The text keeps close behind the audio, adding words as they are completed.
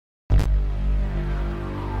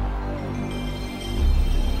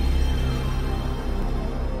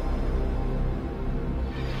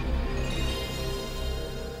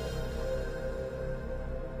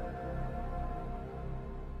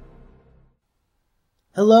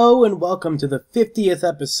Hello and welcome to the 50th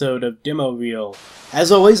episode of Demo Reel.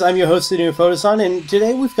 As always, I'm your host, Photoson, and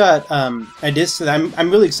today we've got a disc that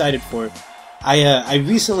I'm really excited for. I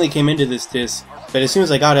recently came into this disc, but as soon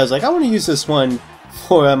as I got it, I was like, I want to use this one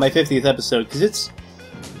for my 50th episode, because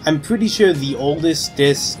I'm pretty sure the oldest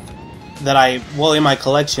disc that well, in my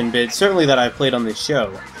collection, but certainly that I've played on this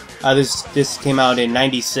show. This disc came out in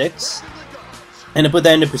 '96, and to put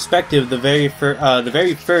that into perspective, the very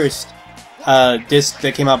first disc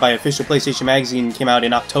that came out by Official PlayStation Magazine came out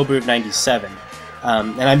in October of '97,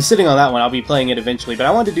 and I'm sitting on that one. I'll be playing it eventually, but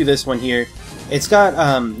I wanted to do this one here. It's got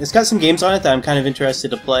some games on it that I'm kind of interested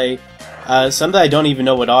to play, some that I don't even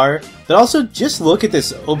know what are. But also, just look at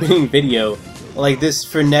this opening video, like this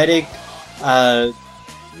frenetic,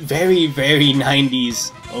 very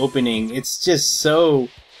 90s opening. It's just so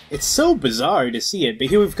bizarre to see it. But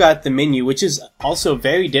here we've got the menu, which is also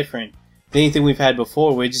very different than anything we've had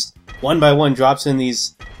before. Where just one by one drops in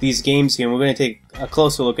these games here, and we're going to take a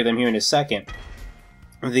closer look at them here in a second.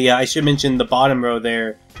 I should mention the bottom row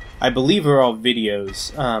there, I believe, are all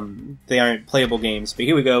videos. They aren't playable games, but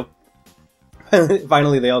here we go.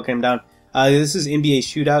 Finally, they all came down. This is NBA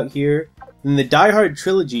Shootout here. Then the Hard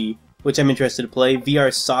Trilogy, which I'm interested to play.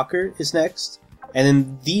 VR Soccer is next. And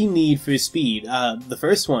then The Need for Speed. The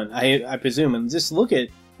first one, I presume. And just look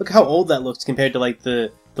how old that looks compared to like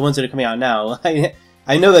the ones that are coming out now.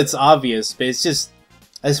 I know that's obvious, but it's just,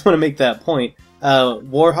 I just want to make that point.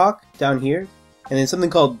 WarHawk down here, and then something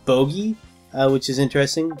called Bogey, which is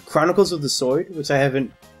interesting. Chronicles of the Sword, which I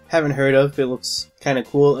haven't heard of, but it looks kind of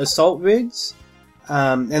cool. Assault Rigs,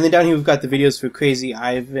 and then down here we've got the videos for Crazy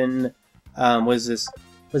Ivan. What does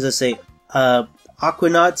this say?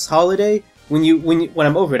 Aquanauts Holiday. When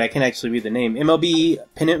I'm over it, I can actually read the name. MLB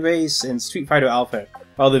Pennant Race and Street Fighter Alpha.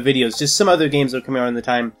 All the videos. Just some other games that are coming out in the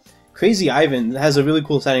time. Crazy Ivan has a really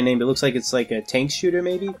cool sounding name. It looks like it's like a tank shooter,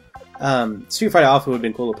 maybe. Street Fighter Alpha would have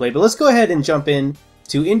been cool to play. But let's go ahead and jump in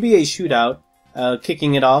to NBA Shootout,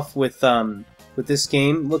 kicking it off with this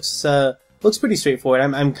game. Looks pretty straightforward.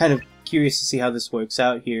 I'm kind of curious to see how this works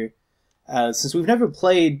out here, since we've never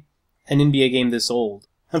played an NBA game this old.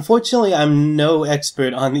 Unfortunately, I'm no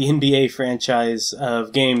expert on the NBA franchise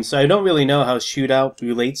of games, so I don't really know how Shootout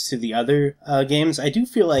relates to the other games. I do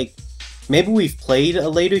feel like maybe we've played a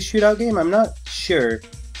later Shootout game, I'm not sure.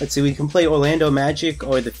 Let's see, we can play Orlando Magic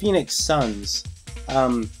or the Phoenix Suns.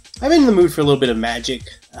 I'm in the mood for a little bit of Magic.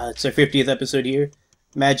 It's our 50th episode here.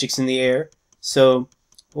 Magic's in the air, so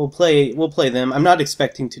we'll play them. I'm not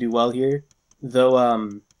expecting to do well here,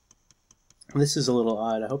 though. This is a little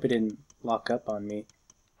odd. I hope it didn't lock up on me.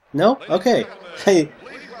 No? Okay. It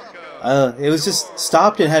was just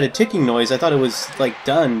stopped and had a ticking noise. I thought it was like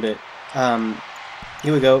done, but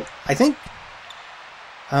here we go. I think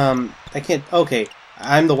I can't. Okay,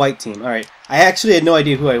 I'm the white team. All right. I actually had no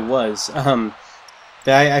idea who I was. But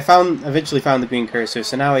I eventually found the green cursor,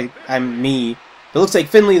 so now I'm me. It looks like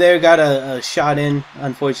Finley there got a shot in,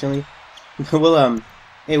 unfortunately. We'll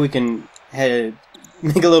hey, we can make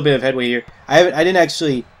a little bit of headway here. I didn't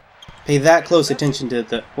actually pay that close attention to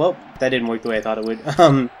the. Well, that didn't work the way I thought it would.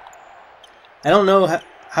 I don't know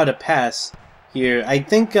how to pass here. I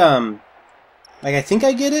think I think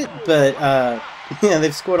I get it, but yeah,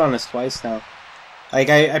 they've scored on us twice now. Like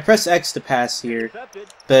I press X to pass here,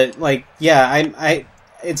 but like yeah,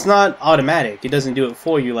 it's not automatic. It doesn't do it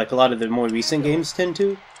for you like a lot of the more recent games tend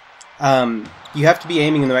to. You have to be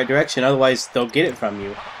aiming in the right direction, otherwise they'll get it from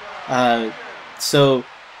you. So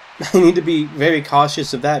I need to be very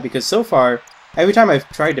cautious of that, because so far every time I've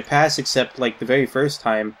tried to pass, except like the very first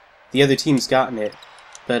time, the other team's gotten it.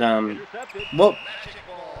 But well,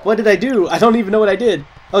 what did I do? I don't even know what I did.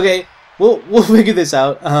 Okay, we'll figure this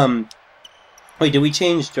out. Wait, did we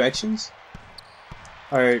change directions?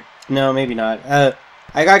 Or no, maybe not.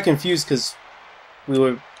 I got confused because we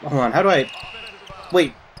were. Hold on. How do I?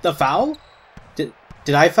 Wait, the foul? Did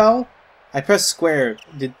I foul? I pressed square.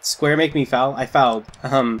 Did square make me foul? I fouled.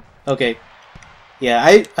 Okay. Yeah,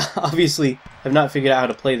 I obviously have not figured out how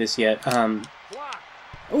to play this yet.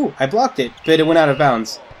 Oh, I blocked it, but it went out of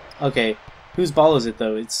bounds. Okay. Whose ball is it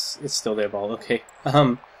though? It's still their ball. Okay.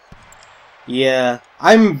 Yeah,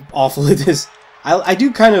 I'm awful at this. I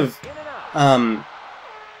do kind of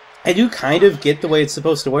get the way it's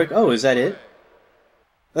supposed to work. Oh, is that it?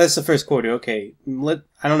 That's the first quarter. Okay.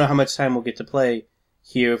 I don't know how much time we'll get to play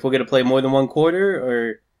here. If we're gonna play more than one quarter,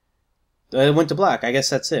 or it went to black. I guess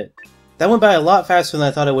that's it. That went by a lot faster than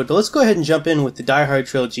I thought it would. But let's go ahead and jump in with the Hard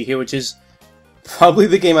Trilogy here, which is probably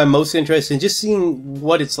the game I'm most interested in. Just seeing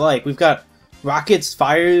what it's like. We've got rockets,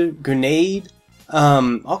 fire, grenade,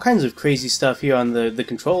 all kinds of crazy stuff here on the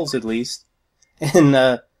controls, at least.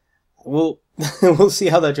 And we'll We'll see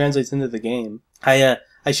how that translates into the game. I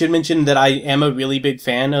should mention that I am a really big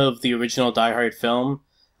fan of the original Die Hard film,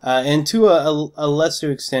 and to a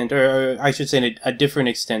lesser extent, or I should say a different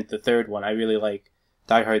extent, the third one. I really like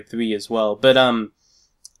Die Hard 3 as well. But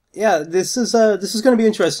yeah, this is going to be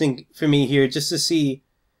interesting for me here, just to see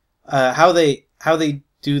how they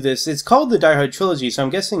do this. It's called the Die Hard Trilogy, so I'm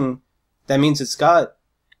guessing that means it's got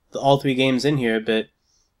all 3 games in here. But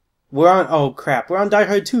we're on, oh crap, we're on Die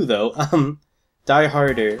Hard 2 though. Die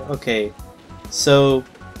Harder. Okay, so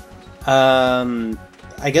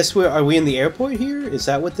I guess are we in the airport here? Is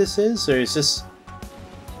that what this is, or is this?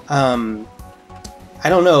 I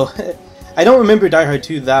don't know. I don't remember Die Hard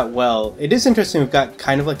 2 that well. It is interesting. We've got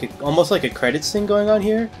kind of like almost like a credits thing going on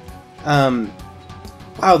here.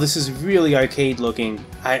 Wow, this is really arcade looking.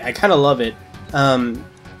 I kind of love it.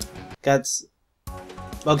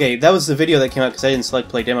 Okay, that was the video that came out because I didn't select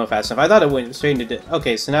play demo fast enough. I thought it went straight into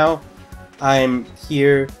okay, so now I'm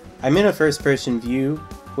here. I'm in a first-person view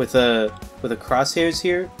with a crosshairs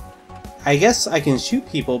here. I guess I can shoot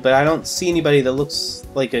people, but I don't see anybody that looks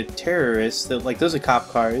like a terrorist. Like those are cop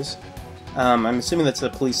cars. I'm assuming that's a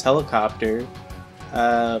police helicopter.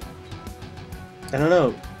 I don't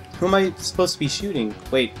know. Who am I supposed to be shooting?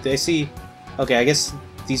 Wait, I see. Okay, I guess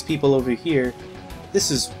these people over here.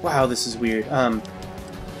 This is wow. This is weird.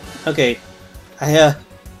 Okay, all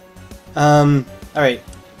right.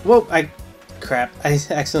 Whoa! Crap! I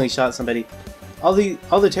accidentally shot somebody. All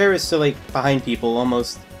the terrorists are like behind people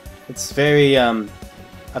almost. It's very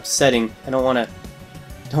upsetting. I don't want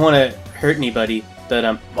to hurt anybody.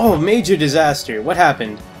 But oh, major disaster! What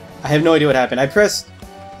happened? I have no idea what happened. I pressed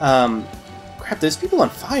crap. There's people on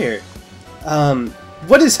fire.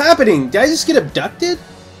 What is happening? Did I just get abducted?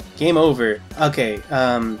 Game over. Okay.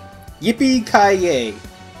 Yippee-ki-yay.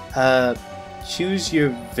 Choose your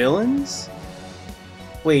villains?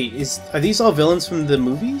 Wait, are these all villains from the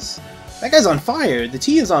movies? That guy's on fire! The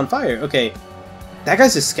T is on fire! Okay. That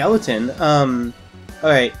guy's a skeleton.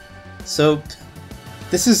 Alright. So,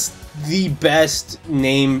 this is the best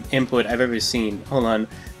name input I've ever seen. Hold on.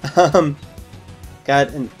 Got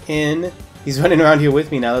an N. He's running around here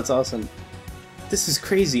with me now, that's awesome. This is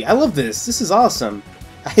crazy. I love this. This is awesome.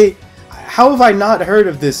 How have I not heard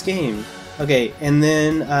of this game? Okay, and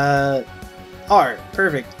then, R.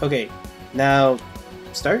 Perfect. Okay, now,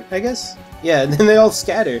 start, I guess? Yeah, and then they all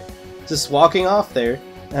scatter. Just walking off there.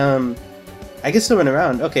 I guess they went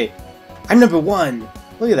around. Okay, I'm number 1.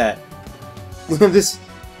 Look at that. This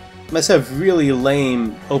must have really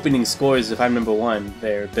lame opening scores if I'm number 1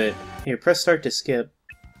 there, but here, press start to skip.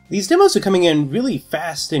 These demos are coming in really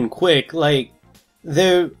fast and quick, like,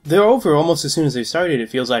 they're over almost as soon as they started, it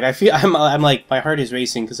feels like. I'm like, my heart is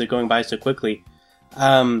racing because they're going by so quickly.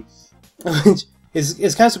 Which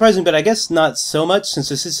is kind of surprising, but I guess not so much, since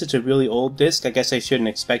this is such a really old disc. I guess I shouldn't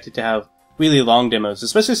expect it to have really long demos,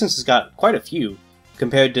 especially since it's got quite a few,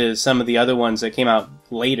 compared to some of the other ones that came out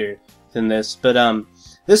later than this. But,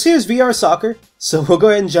 this here is VR Soccer, so we'll go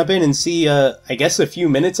ahead and jump in and see, I guess a few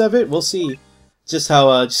minutes of it. We'll see just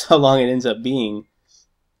how long it ends up being.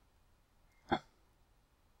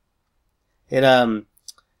 I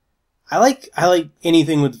like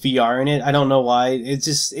anything with VR in it. I don't know why. It's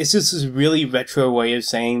just this really retro way of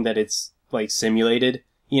saying that it's like simulated,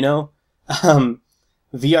 you know?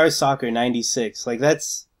 VR Soccer 96. Like I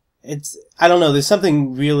don't know, there's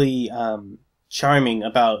something really charming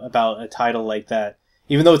about a title like that.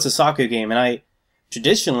 Even though it's a soccer game, and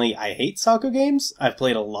traditionally I hate soccer games. I've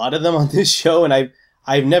played a lot of them on this show, and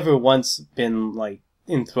I've never once been like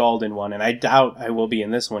enthralled in one, and I doubt I will be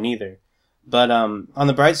in this one either. But on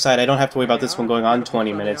the bright side, I don't have to worry about this one going on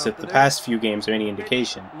 20 minutes if the past few games are any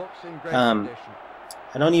indication. I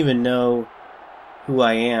don't even know who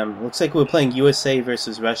I am. It looks like we're playing USA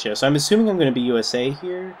versus Russia, so I'm assuming I'm going to be USA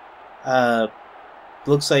here.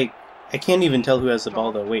 Looks like I can't even tell who has the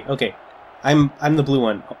ball though. Wait, okay. I'm the blue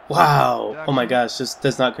one. Wow! Oh my gosh, this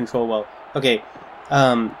does not control well. Okay,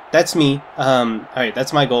 that's me. Alright,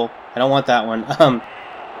 that's my goal. I don't want that one.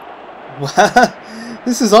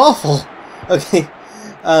 This is awful! Okay,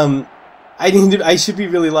 I should be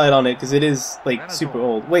really light on it, because it is, like, super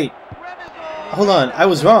old. Wait, hold on, I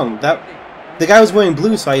was wrong. The guy was wearing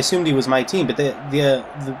blue, so I assumed he was my team, but the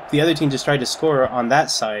other team just tried to score on that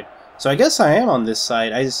side. So I guess I am on this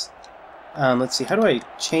side. I just... let's see, how do I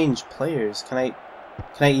change players? Can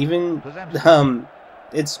I even,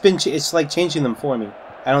 it's like changing them for me.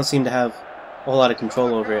 I don't seem to have a whole lot of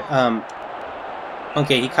control over it.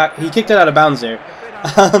 Okay, he kicked it out of bounds there.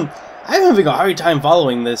 I'm having a hard time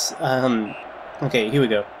following this. Okay, here we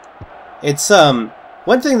go. It's,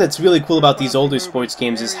 one thing that's really cool about these older sports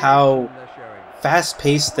games is how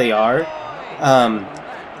fast-paced they are.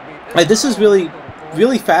 This is really,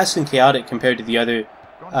 really fast and chaotic compared to the other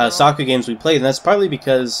soccer games we played, and that's partly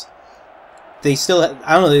because they still,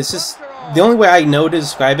 I don't know, it's just, the only way I know to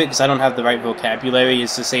describe it, because I don't have the right vocabulary,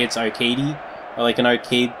 is to say it's arcadey, or like an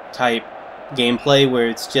arcade type gameplay where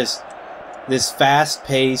it's just this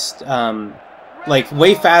fast-paced, like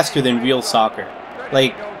way faster than real soccer.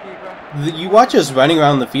 Like, you watch us running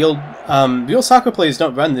around the field, real soccer players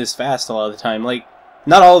don't run this fast a lot of the time. Like,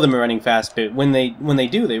 not all of them are running fast, but when they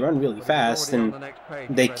do, they run really fast, and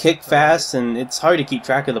they kick fast, and it's hard to keep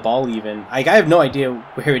track of the ball even. Like, I have no idea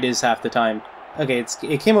where it is half the time. Okay,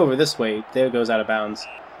 it came over this way. There it goes out of bounds.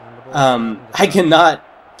 I cannot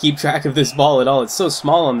keep track of this ball at all. It's so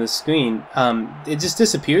small on this screen. It just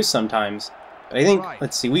disappears sometimes. But I think,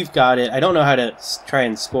 let's see, we've got it. I don't know how to try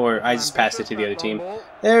and score. I just passed it to the other team.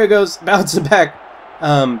 There it goes, bouncing back.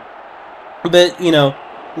 But, you know,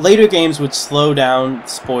 later games would slow down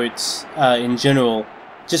sports in general,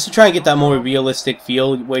 just to try and get that more realistic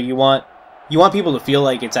feel where you want people to feel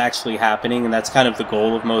like it's actually happening, and that's kind of the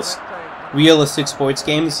goal of most realistic sports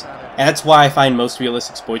games. And that's why I find most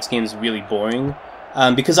realistic sports games really boring,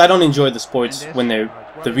 because I don't enjoy the sports when they're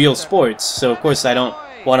the real sports, so of course I don't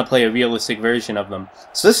want to play a realistic version of them.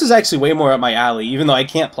 So this is actually way more up my alley, even though I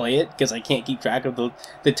can't play it because I can't keep track of the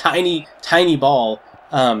tiny ball.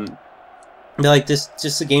 Like this,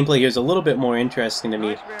 just the gameplay here is a little bit more interesting to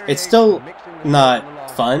me. It's still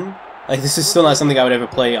not fun. Like, this is still not something I would ever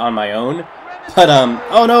play on my own. But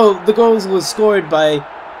oh no, the goal was scored by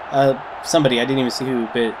somebody. I didn't even see who,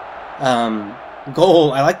 but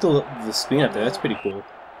goal. I like the screen up there. That's pretty cool.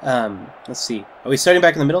 Let's see. Are we starting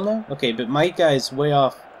back in the middle now? Okay, but my guy's way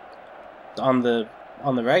off on the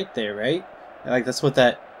right there, right? Like, that's what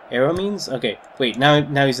that arrow means? Okay, wait,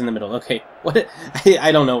 now he's in the middle. Okay, what?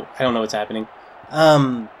 I don't know. I don't know what's happening.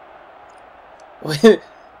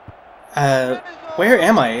 Where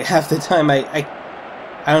am I half the time? I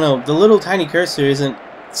don't know. The little tiny cursor isn't.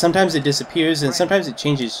 Sometimes it disappears, and sometimes it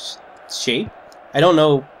changes shape. I don't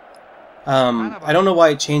know. I don't know why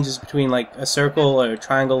it changes between like a circle or a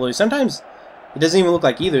triangle, or sometimes it doesn't even look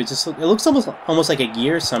like either. It looks almost like a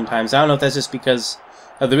gear sometimes. I don't know if that's just because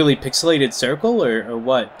of the really pixelated circle or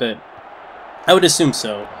what, but I would assume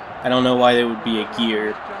so. I don't know why there would be a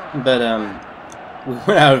gear, but we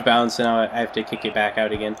went out of bounds, so now I have to kick it back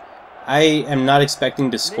out again. I am not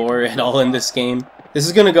expecting to score at all in this game. This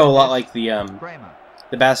is gonna go a lot like the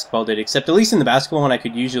basketball did, except at least in the basketball one I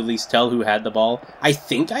could usually at least tell who had the ball. I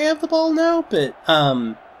think I have the ball now, but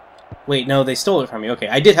wait, no, they stole it from me. Okay,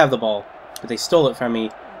 I did have the ball, but they stole it from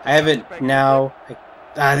me. I have it now.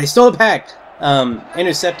 They stole it back.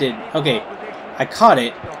 Intercepted. Okay, I caught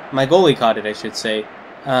it. My goalie caught it, I should say.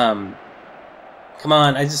 Come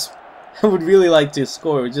on, I would really like to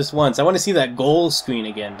score just once. I want to see that goal screen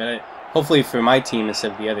again, but hopefully for my team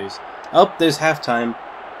instead of the others. Oh, there's halftime.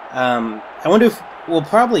 I wonder if we'll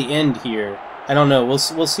probably end here. I don't know. We'll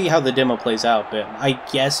see how the demo plays out, but my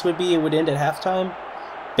guess would be it would end at halftime,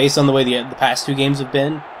 based on the way the past two games have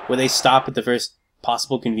been, where they stop at the first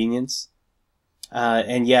possible convenience.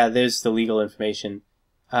 And yeah, there's the legal information.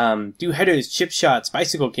 Do headers, chip shots,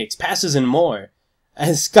 bicycle kicks, passes, and more. And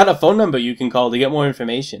it's got a phone number you can call to get more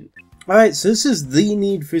information. Alright, so this is the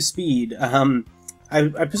Need for Speed. I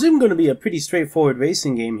presume going to be a pretty straightforward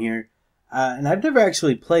racing game here. And I've never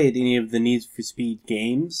actually played any of the Need for Speed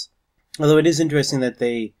games. Although it is interesting that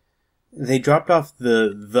they dropped off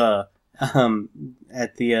the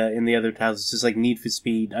at the in the other titles. It's just like Need for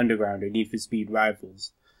Speed Underground or Need for Speed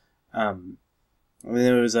Rivals. I mean,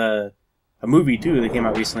 there was a movie too that came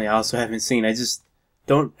out recently I also haven't seen. I just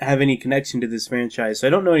don't have any connection to this franchise, so I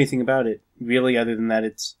don't know anything about it really, other than that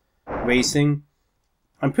it's racing.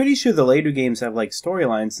 I'm pretty sure the later games have like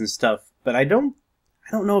storylines and stuff, but I don't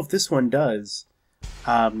know if this one does.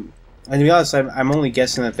 And to be honest, I'm only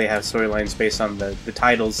guessing that they have storylines based on the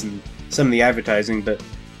titles and some of the advertising, but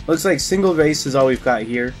looks like single race is all we've got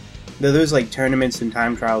here. Though there's like tournaments and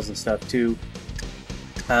time trials and stuff too.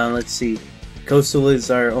 Let's see. Coastal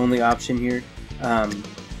is our only option here.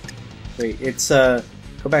 Wait, it's go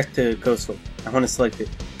back to Coastal. I want to select it.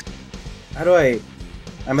 How do I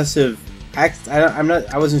must have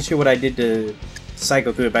I wasn't sure what I did to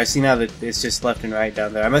cycle through it, but I see now that it's just left and right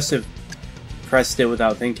down there. I must have pressed it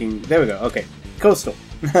without thinking. There we go. Okay, Coastal.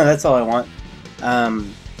 That's all I want.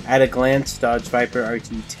 At a glance, Dodge Viper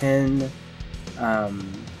RT10.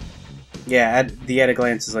 Yeah, at a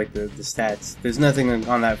glance is like the stats. There's nothing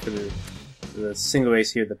on that for the single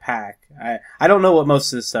race here. The pack. I don't know what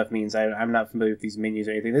most of this stuff means. I'm not familiar with these menus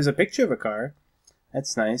or anything. There's a picture of a car.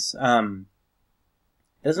 That's nice. It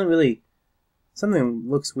doesn't really. Something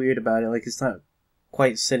looks weird about it. Like it's not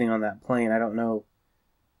quite sitting on that plane. I don't know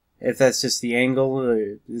if that's just the angle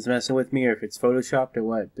or is messing with me, or if it's photoshopped or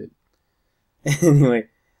what. But anyway,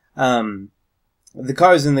 the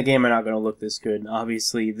cars in the game are not going to look this good.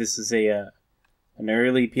 Obviously, this is an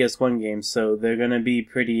early PS1 game, so they're going to be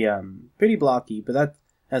pretty blocky. But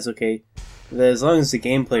that's okay. As long as the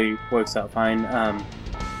gameplay works out fine. Kind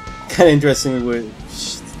of interesting. We're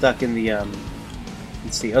stuck in the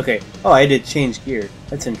let's see. Okay. Oh, I did change gear.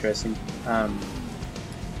 That's interesting. There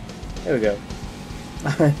we go.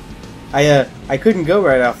 I couldn't go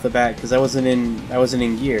right off the bat because I wasn't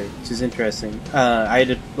in gear, which is interesting. I had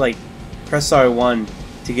to like press R1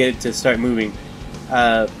 to get it to start moving.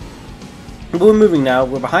 But we're moving now.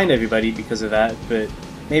 We're behind everybody because of that, but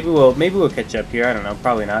maybe we'll catch up here. I don't know.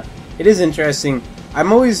 Probably not. It is interesting.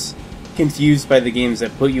 I'm always confused by the games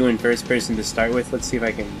that put you in first person to start with. Let's see if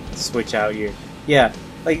I can switch out here. Yeah,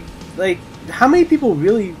 like how many people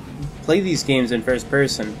really play these games in first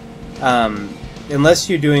person? Unless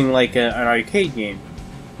you're doing like an arcade game,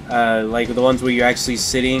 like the ones where you're actually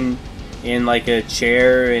sitting in like a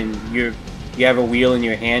chair and you have a wheel in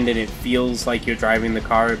your hand and it feels like you're driving the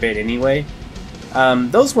car a bit anyway.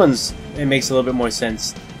 Those ones, it makes a little bit more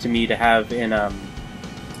sense to me to have in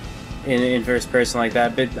first person like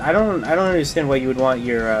that. But I don't understand why you would want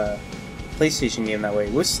your PlayStation game that way.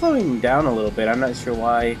 We're slowing down a little bit. I'm not sure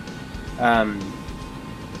why.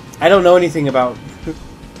 I don't know anything about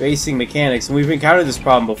racing mechanics, and we've encountered this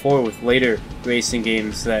problem before with later racing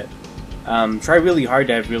games that try really hard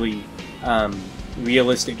to have really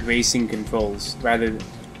realistic racing controls rather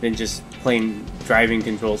than just plain driving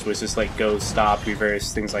controls where it's just like go, stop,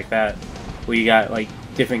 reverse, things like that, where you got like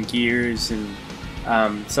different gears and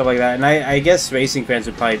stuff like that. And I guess racing fans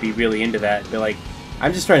would probably be really into that. They're like,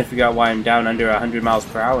 I'm just trying to figure out why I'm down under 100 miles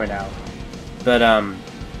per hour now. But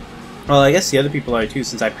well, I guess the other people are too,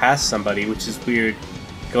 since I passed somebody, which is weird.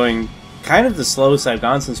 Going kind of the slowest I've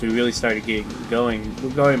gone since we really started getting going.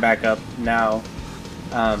 We're going back up now.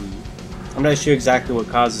 I'm not sure exactly what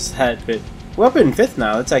causes that, but we're up in 5th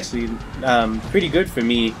now. That's actually pretty good for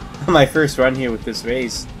me. My first run here with this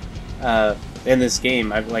race in this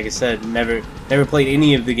game. I've, like I said, never played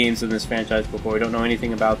any of the games in this franchise before. I don't know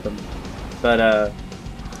anything about them, but I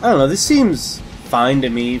don't know. This seems fine to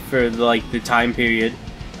me for the time period.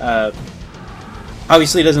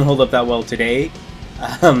 Obviously, it doesn't hold up that well today.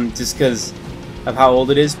 Just because of how old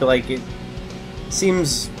it is, but like it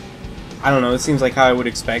seems, I don't know, it seems like how I would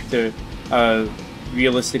expect a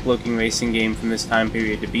realistic looking racing game from this time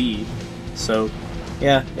period to be. So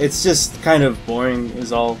yeah, it's just kind of boring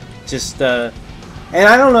is all. Just and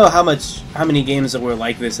I don't know how many games that were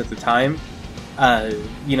like this at the time.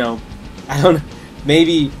 You know, I don't,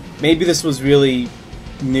 maybe this was really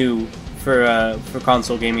new for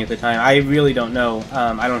console gaming at the time. I really don't know.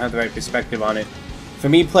 I don't have the right perspective on it. For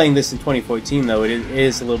me, playing this in 2014, though, it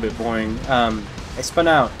is a little bit boring. I spun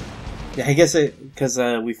out. Yeah, I guess because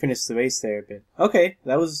we finished the race there. But okay,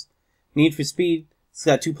 that was Need for Speed. It's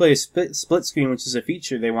got 2-player split screen, which is a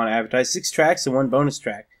feature they want to advertise. 6 tracks and 1 bonus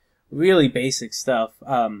track. Really basic stuff.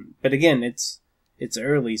 But again, it's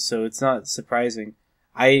early, so it's not surprising.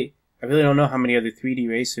 I really don't know how many other 3D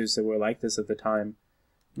racers that were like this at the time.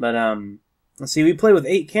 But let's see, we play with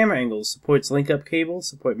 8 camera angles, supports link-up cable,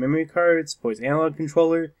 support memory card, supports analog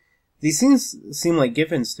controller. These things seem like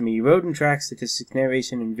givens to me. Road and track statistics,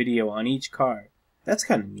 narration, and video on each car. That's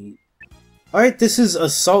kind of neat. Alright, this is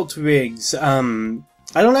Assault Rigs.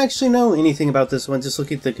 I don't actually know anything about this one, just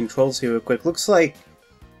look at the controls here real quick. Looks like,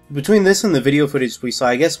 between this and the video footage we saw,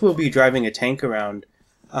 I guess we'll be driving a tank around.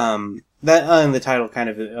 That in the title kind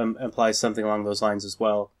of implies something along those lines as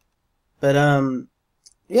well. But,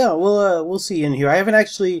 yeah, we'll see in here. I haven't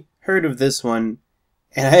actually heard of this one,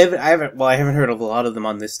 and I haven't heard of a lot of them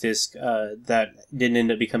on this disc that didn't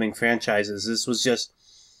end up becoming franchises.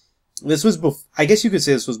 I guess you could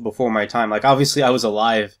say this was before my time. Like, obviously I was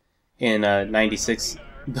alive in 96,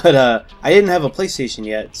 but I didn't have a PlayStation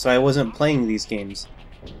yet, so I wasn't playing these games.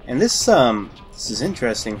 And this is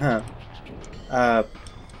interesting, huh?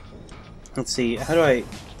 Let's see, how do I...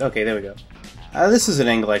 Okay, there we go. This is an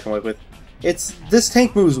angle I can work with. This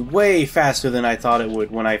tank moves way faster than I thought it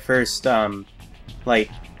would when I first,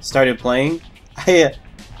 started playing.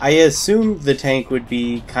 I assumed the tank would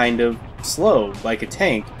be kind of slow, like a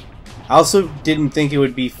tank. I also didn't think it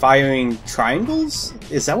would be firing triangles?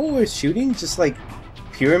 Is that what we're shooting? Just like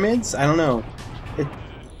pyramids? I don't know.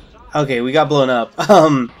 Okay, we got blown up.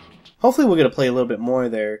 Hopefully we're gonna play a little bit more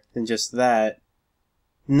there than just that.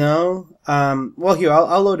 No? Well here,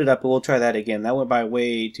 I'll load it up and we'll try that again. That went by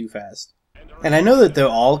way too fast. And I know that they're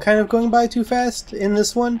all kind of going by too fast in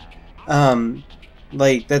this one.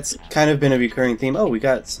 Like, that's kind of been a recurring theme. Oh, we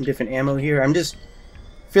got some different ammo here. I'm just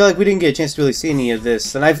feel like we didn't get a chance to really see any of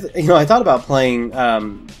this. And I thought about playing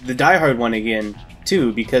the Die Hard one again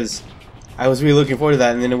too, because I was really looking forward to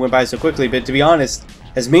that, and then it went by so quickly. But to be honest,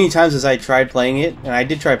 as many times as I tried playing it, and I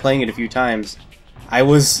did try playing it a few times, I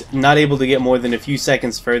was not able to get more than a few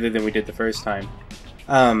seconds further than we did the first time.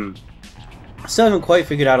 Still haven't quite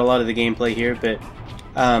figured out a lot of the gameplay here, but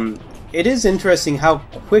it is interesting how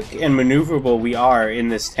quick and maneuverable we are in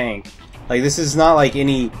this tank. Like, this is not like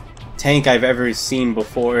any tank I've ever seen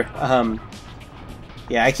before.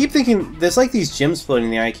 Yeah, I keep thinking there's like these gems floating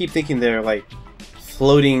there. I keep thinking they're like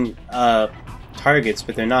floating targets,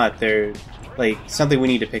 but they're not. They're like something we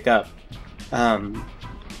need to pick up.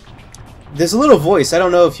 There's a little voice, I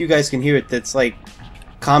don't know if you guys can hear it, that's like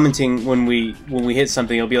commenting when we hit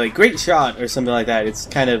something. It'll be like, "Great shot," or something like that. It's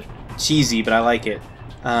kind of cheesy, but I like it.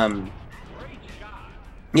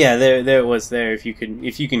 Yeah, there it was there. If you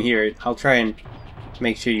can hear it, I'll try and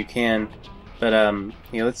make sure you can. But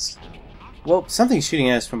yeah, let's. Well, something's shooting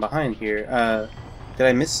at us from behind here. Did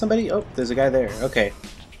I miss somebody? Oh, there's a guy there. Okay.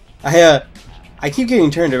 I keep getting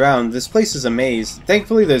turned around. This place is a maze.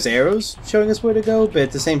 Thankfully, there's arrows showing us where to go, but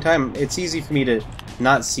at the same time, it's easy for me to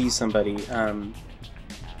not see somebody.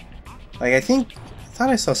 Like, I thought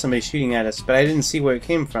I saw somebody shooting at us, but I didn't see where it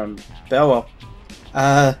came from. But oh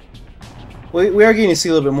well. We are getting to see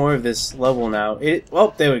a little bit more of this level now.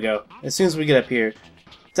 Oh, there we go. As soon as we get up here.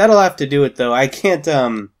 That'll have to do it, though. I can't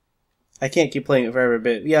keep playing it forever,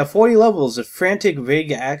 but yeah, 40 levels of frantic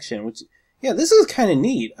rig action, which, yeah, this is kind of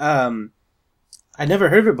neat. I'd never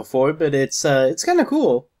heard of it before, but it's kind of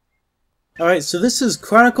cool. Alright, so this is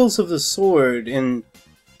Chronicles of the Sword, and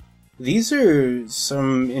these are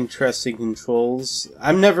some interesting controls.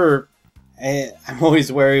 I'm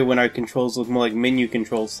always wary when our controls look more like menu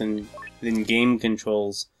controls than game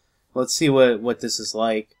controls. Let's see what this is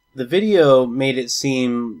like. The video made it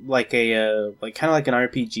seem like a kind of like an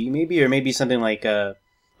RPG maybe, or maybe something like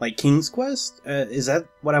King's Quest. Is that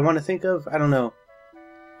what I want to think of? I don't know.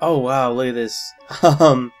 Oh wow, look at this.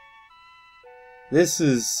 This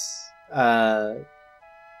is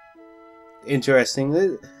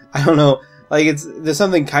interesting. I don't know. Like, there's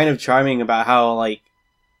something kind of charming about how like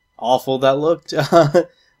awful that looked.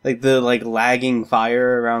 Like the lagging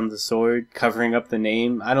fire around the sword covering up the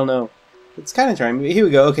name. I don't know. It's kind of charming. Here we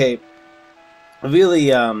go. Okay,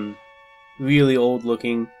 really, really old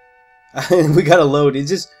looking. We gotta load. It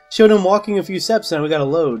just showed him walking a few steps, and we gotta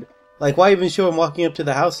load. Like, why even show him walking up to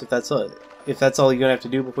the house if that's all you're gonna have to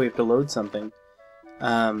do before you have to load something?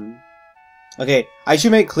 Okay, I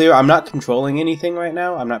should make clear I'm not controlling anything right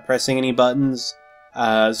now. I'm not pressing any buttons. So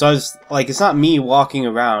I was like, it's not me walking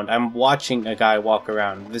around. I'm watching a guy walk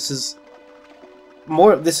around. This is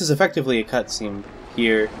effectively a cutscene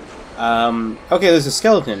here. Okay, there's a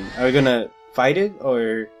skeleton. Are we gonna fight it,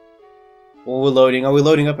 or we're loading? Are we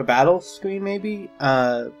loading up a battle screen, maybe?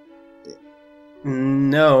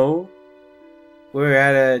 No. We're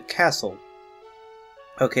at a castle.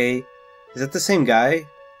 Okay. Is that the same guy?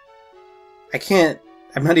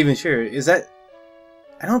 I'm not even sure. Is that...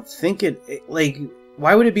 I don't think like,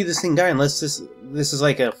 why would it be the same guy unless this is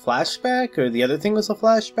like a flashback, or the other thing was a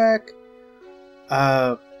flashback?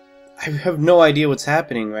 I have no idea what's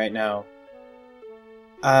happening right now.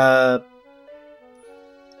 I'm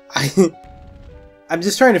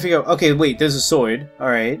just trying to figure out... Okay, wait, there's a sword.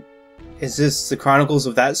 Alright. Is this the Chronicles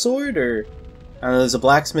of that sword, or... I don't know, there's a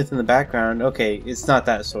blacksmith in the background. Okay, it's not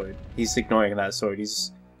that sword. He's ignoring that sword.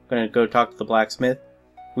 He's gonna go talk to the blacksmith.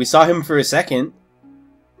 We saw him for a second.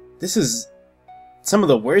 This is some of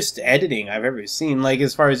the worst editing I've ever seen. Like,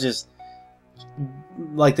 as far as just...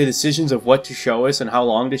 like, the decisions of what to show us and how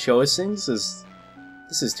long to show us things is...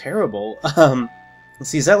 This is terrible. Let's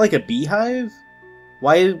see, is that like a beehive?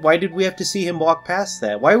 Why did we have to see him walk past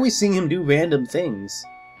that? Why are we seeing him do random things?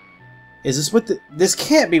 Is this what this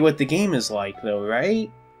can't be what the game is like, though,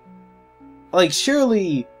 right? Like,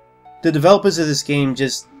 surely the developers of this game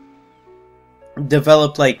just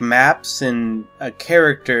developed, like, maps and a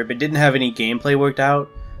character, but didn't have any gameplay worked out.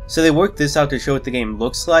 So they worked this out to show what the game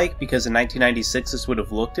looks like, because in 1996 this would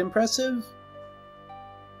have looked impressive?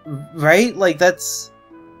 Right? Like, that's...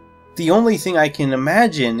 The only thing I can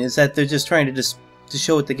imagine is that they're just trying to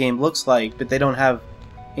show what the game looks like, but they don't have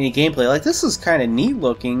any gameplay. Like, this is kind of neat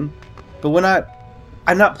looking, but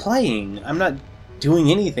I'm not playing. I'm not doing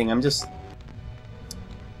anything. I'm just...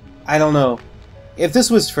 I don't know. If this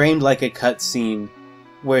was framed like a cutscene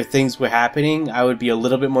where things were happening, I would be a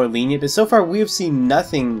little bit more lenient, but so far we have seen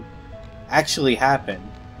nothing actually happen.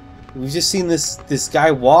 we've just seen this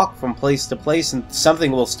guy walk from place to place, and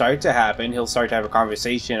something will start to happen. He'll start to have a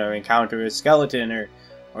conversation or encounter a skeleton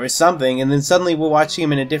or something, and then suddenly we're watching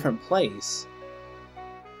him in a different place.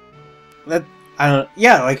 That, I don't,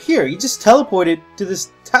 yeah, like here, he just teleported to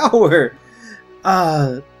this tower.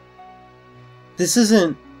 This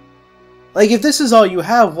isn't, like, if this is all you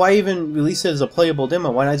have, why even release it as a playable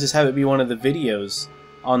demo? Why not just have it be one of the videos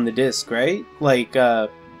on the disc, right? Like,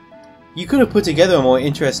 you could have put together a more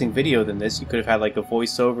interesting video than this. You could have had, like, a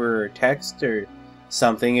voiceover or text or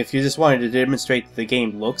something if you just wanted to demonstrate that the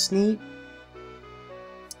game looks neat.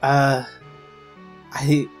 I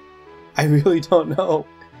really don't know.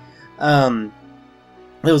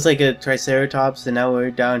 It was like a Triceratops, and now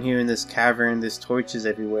we're down here in this cavern. There's torches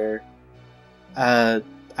everywhere.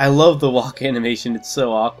 I love the walk animation. It's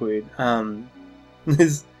so awkward.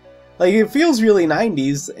 This, like, it feels really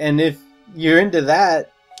 90s, and if you're into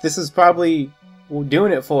that, this is probably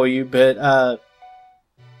doing it for you. But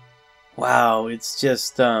wow, it's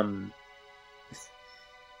just awkward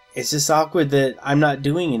that I'm not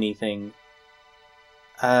doing anything.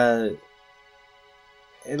 Like,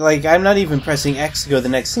 I'm not even pressing X to go to the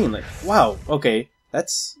next scene. Like, wow, okay,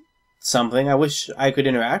 that's something. I wish I could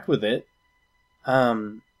interact with it.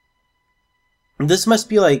 This must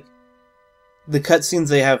be like the cutscenes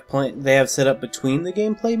they have set up between the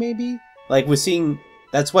gameplay, maybe? Like, we're seeing,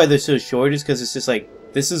 that's why they're so short, is because it's just like,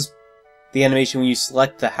 this is the animation when you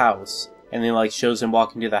select the house, and then like shows him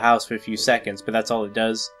walking to the house for a few seconds, but that's all it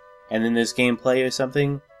does. And then there's gameplay or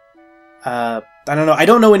something. I don't know. I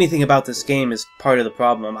don't know anything about this game is part of the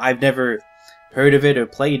problem. I've never heard of it or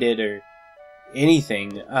played it or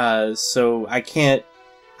anything, so I can't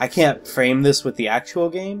frame this with the actual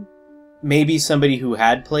game. Maybe somebody who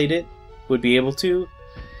had played it would be able to,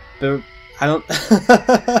 but I don't...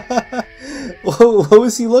 What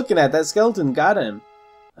was he looking at? That skeleton got him.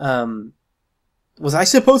 Was I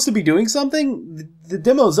supposed to be doing something? The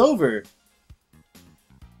demo's over.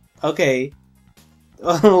 Okay.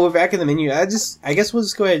 We're back in the menu. I guess we'll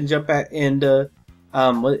just go ahead and jump back into,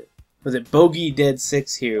 what was it? Bogey Dead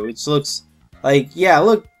 6 here, which looks like, yeah,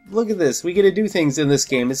 look at this. We get to do things in this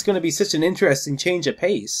game. It's going to be such an interesting change of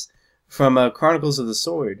pace from Chronicles of the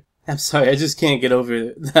Sword. I'm sorry, I just can't get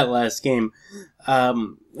over that last game.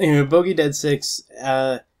 Anyway, Bogey Dead 6,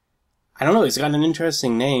 I don't know, it's got an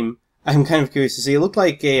interesting name. I'm kind of curious to see. It looked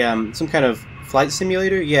like a, some kind of flight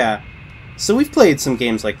simulator? Yeah. So we've played some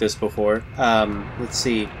games like this before. Let's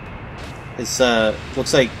see. This,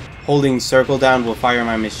 looks like holding circle down will fire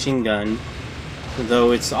my machine gun.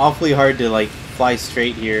 Though it's awfully hard to, like, fly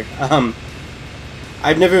straight here.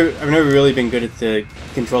 I've never really been good at the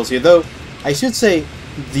controls here. Though, I should say,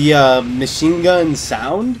 the, machine gun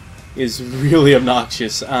sound is really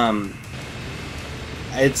obnoxious.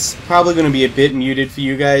 It's probably going to be a bit muted for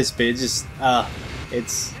you guys, but it just,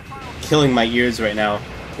 it's killing my ears right now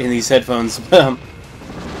in these headphones. But,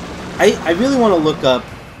 I really want to look up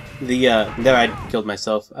the, there I killed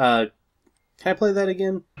myself. Can I play that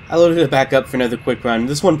again? I loaded it back up for another quick run.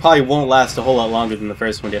 This one probably won't last a whole lot longer than the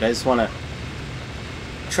first one did. I just want to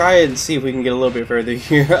try it and see if we can get a little bit further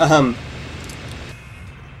here.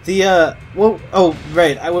 Well, oh,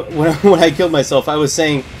 right, when I killed myself, I was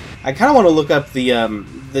saying, I kind of want to look up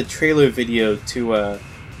the trailer video to,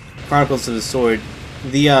 Chronicles of the Sword.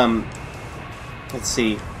 Let's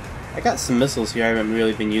see, I got some missiles here I haven't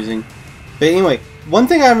really been using. But anyway, one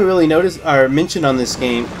thing I haven't really noticed, or mentioned on this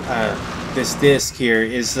game, this disc here,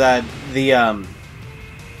 is that the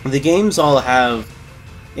games all have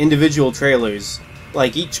individual trailers.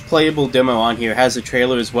 Like, each playable demo on here has a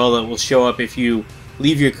trailer as well that will show up if you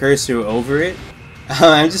leave your cursor over it.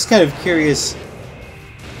 I'm just kind of curious,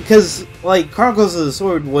 because, like, Chronicles of the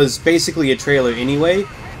Sword was basically a trailer anyway.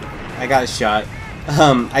 I got shot.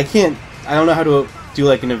 I don't know how to do,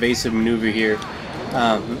 like, an evasive maneuver here.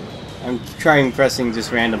 I'm trying pressing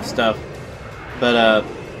just random stuff. But,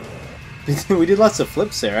 we did lots of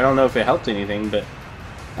flips there. I don't know if it helped anything, but,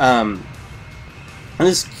 I'm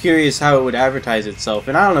just curious how it would advertise itself.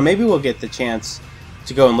 And I don't know, maybe we'll get the chance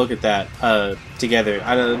to go and look at that, together.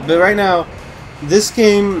 I don't know. But right now, this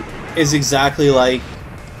game is exactly like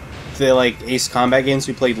the, like, Ace Combat games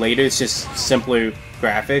we played later. It's just simpler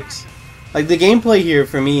graphics. Like, the gameplay here,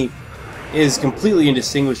 for me, is completely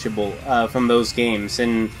indistinguishable, from those games.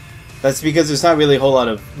 And that's because there's not really a whole lot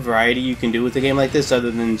of variety you can do with a game like this, other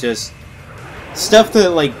than just stuff that,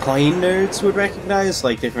 like, plane nerds would recognize,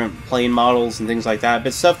 like different plane models and things like that,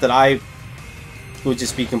 but stuff that I would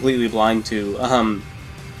just be completely blind to.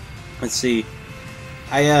 Let's see.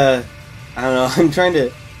 I don't know, I'm trying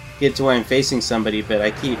to get to where I'm facing somebody, but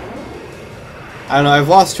I keep I don't know, I've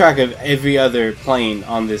lost track of every other plane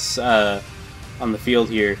on this, on the field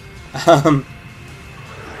here.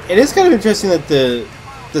 It is kind of interesting that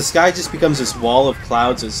the sky just becomes this wall of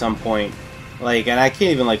clouds at some point. Like, and I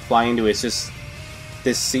can't even, like, fly into it. It's just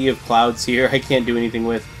this sea of clouds here I can't do anything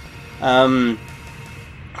with. I'm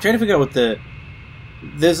trying to figure out what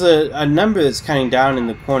there's a number that's counting down in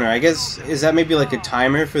the corner. I guess, is that maybe like a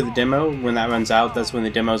timer for the demo? When that runs out, that's when the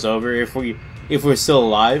demo's over, if we're still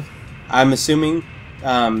alive. I'm assuming.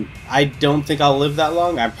 I don't think I'll live that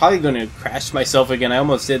long. I'm probably going to crash myself again. I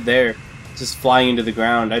almost did there, just flying into the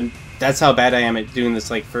ground. That's how bad I am at doing this,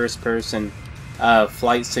 like, first-person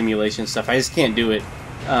flight simulation stuff. I just can't do it.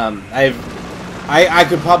 I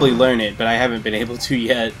could probably learn it, but I haven't been able to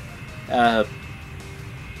yet.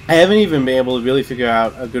 I haven't even been able to really figure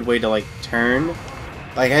out a good way to, like, turn.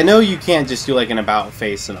 Like, I know you can't just do, like, an about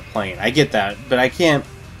face in a plane. I get that, but I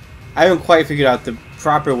haven't quite figured out the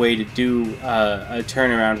proper way to do a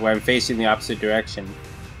turnaround where I'm facing the opposite direction.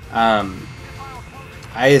 I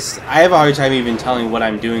have a hard time even telling what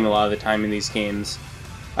I'm doing a lot of the time in these games.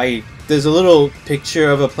 There's a little picture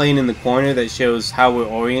of a plane in the corner that shows how we're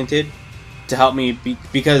oriented to help me,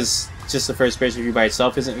 because just the first person view by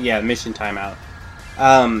itself isn't, yeah, mission timeout.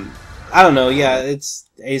 I don't know, yeah, it's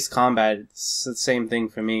Ace Combat, it's the same thing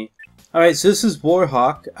for me. Alright, so this is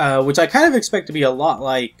WarHawk, which I kind of expect to be a lot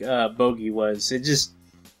like Bogey was. It just,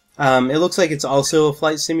 it looks like it's also a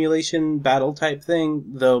flight simulation battle type thing,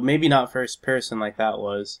 though maybe not first person like that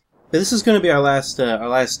was. But this is going to be our last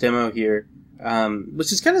demo here,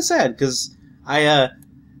 which is kind of sad, because I've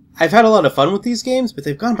had a lot of fun with these games, but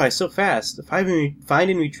they've gone by so fast. Find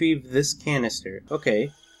and retrieve this canister.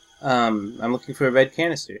 Okay. I'm looking for a red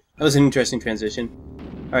canister. That was an interesting transition.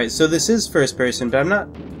 Alright, so this is first person, but I'm not...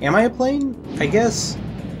 Am I a plane? I guess.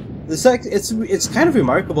 It's kind of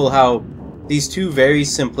remarkable how these two very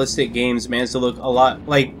simplistic games managed to look a lot...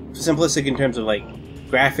 Like, simplistic in terms of, like,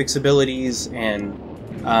 graphics abilities and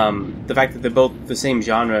the fact that they're both the same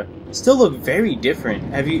genre, still look very different.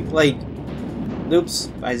 Have you, like... Oops,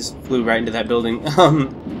 I just flew right into that building.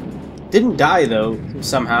 Didn't die, though,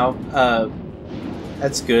 somehow.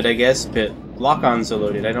 That's good, I guess, but lock-ons are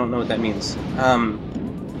loaded. I don't know what that means.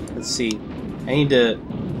 Let's see. I need to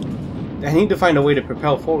find a way to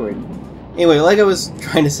propel forward. Anyway, like I was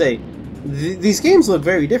trying to say, these games look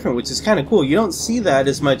very different, which is kind of cool. You don't see that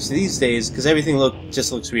as much these days, because everything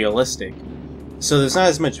just looks realistic. So there's not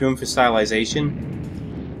as much room for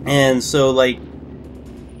stylization. And so, like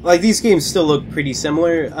these games still look pretty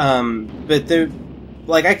similar, but they're,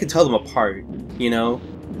 like, I could tell them apart, you know?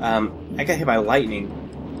 I got hit by lightning.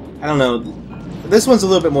 I don't know. This one's a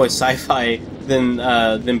little bit more sci-fi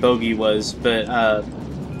than Bogey was, but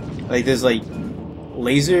like there's like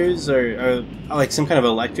lasers or like some kind of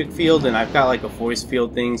electric field, and I've got like a force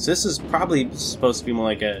field thing. So this is probably supposed to be more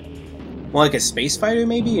like a space fighter,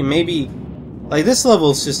 maybe, and maybe like this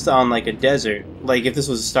level's just on like a desert. Like if this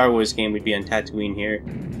was a Star Wars game, we'd be on Tatooine here,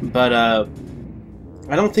 but I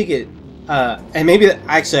don't think it. And maybe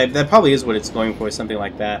actually that probably is what it's going for, something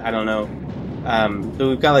like that. I don't know. But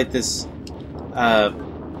we've got like this. I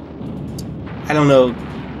don't know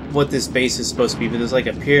what this base is supposed to be, but there's like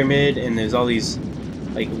a pyramid, and there's all these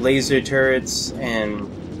like laser turrets and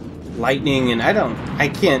lightning, and I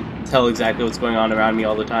can't tell exactly what's going on around me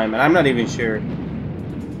all the time, and I'm not even sure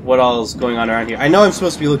what all is going on around here. I know I'm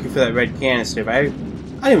supposed to be looking for that red canister, but I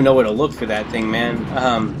don't even know where to look for that thing, man.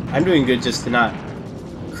 I'm doing good just to not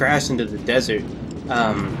crash into the desert.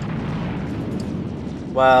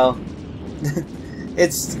 Well,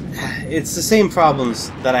 it's the same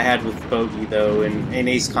problems that I had with Bogey, though, and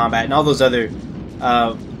Ace Combat and all those other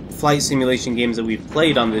flight simulation games that we've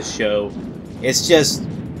played on this show. It's just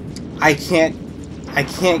I can't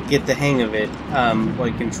get the hang of it,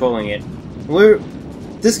 like controlling it.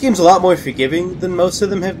 This game's a lot more forgiving than most of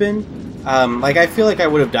them have been. Like I feel like I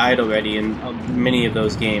would have died already in many of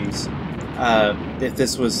those games if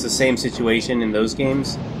this was the same situation in those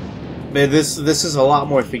games. But this is a lot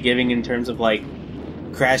more forgiving in terms of like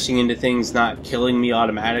crashing into things not killing me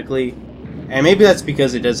automatically. And maybe that's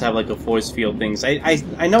because it does have like a force field things.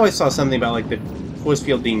 I know I saw something about like the force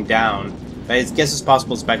field being down, but I guess it's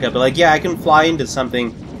possible to spec up. But like, yeah, I can fly into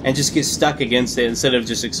something and just get stuck against it instead of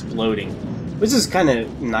just exploding, which is kind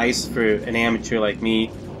of nice for an amateur like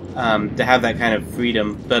me to have that kind of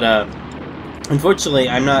freedom. But unfortunately,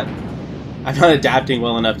 I'm not adapting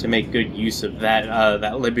well enough to make good use of that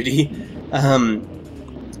that liberty.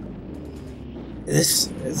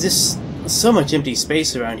 This so much empty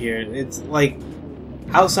space around here. It's like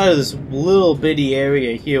outside of this little bitty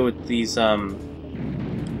area here with these guns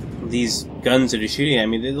that are shooting at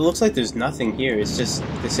me. It looks like there's nothing here. It's just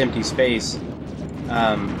this empty space.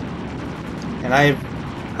 And I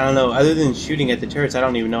don't know, other than shooting at the turrets, I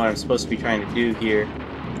don't even know what I'm supposed to be trying to do here.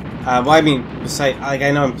 Well, I mean, besides, like,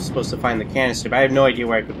 I know I'm supposed to find the canister, but I have no idea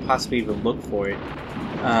where I could possibly even look for it.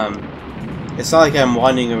 It's not like I'm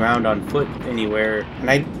wandering around on foot anywhere, and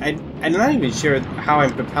I'm not even sure how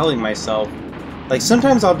I'm propelling myself. Like,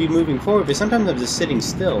 sometimes I'll be moving forward, but sometimes I'm just sitting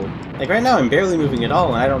still. Like, right now I'm barely moving at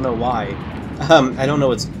all, and I don't know why. I don't know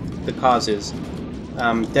what the cause is.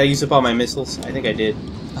 Did I use up all my missiles? I think I did.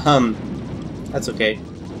 That's okay.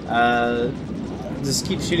 Just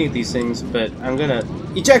keep shooting at these things, but I'm gonna...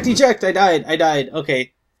 Eject! Eject! I died!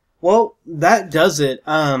 Okay. Well, that does it.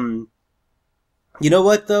 You know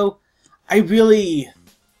what, though? I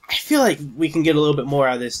feel like we can get a little bit more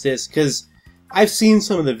out of this disc, because I've seen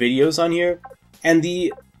some of the videos on here, and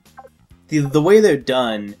the way they're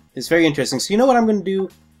done is very interesting. So you know what I'm gonna do?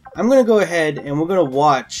 I'm gonna go ahead and we're gonna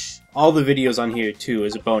watch all the videos on here, too,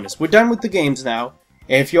 as a bonus. We're done with the games now.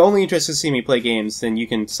 And if you're only interested to see me play games, then you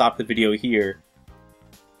can stop the video here.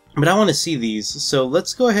 But I want to see these, so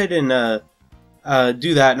let's go ahead and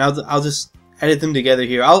do that, and I'll just edit them together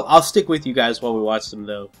here. I'll stick with you guys while we watch them,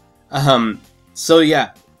 though. So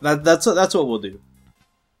yeah, that's what we'll do.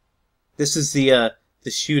 This is the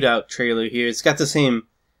shootout trailer here. It's got the same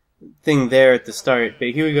thing there at the start, but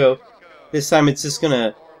here we go. This time it's just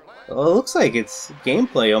gonna... Well, it looks like it's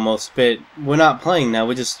gameplay almost, but we're not playing now.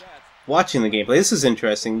 We're just watching the gameplay. This is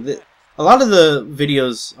interesting. A lot of the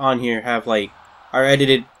videos on here are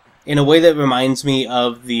edited in a way that reminds me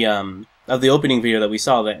of the opening video that we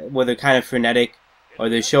saw, where they're kind of frenetic, or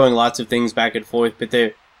they're showing lots of things back and forth, but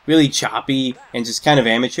they're really choppy and just kind of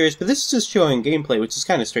amateurish. But this is just showing gameplay, which is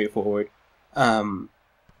kind of straightforward. Not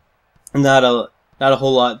a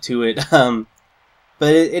whole lot to it.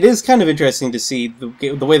 But it is kind of interesting to see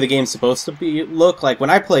the way the game's supposed to look. Like, when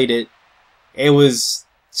I played it, it was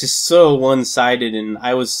just so one-sided, and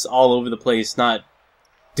I was all over the place, not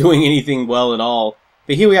doing anything well at all.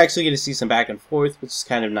 But here we actually get to see some back and forth, which is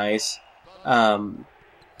kind of nice.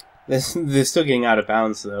 They're still getting out of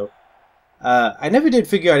bounds, though. I never did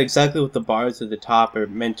figure out exactly what the bars at the top are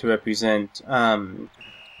meant to represent.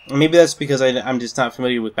 Maybe that's because I'm just not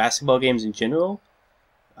familiar with basketball games in general.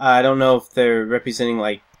 I don't know if they're representing,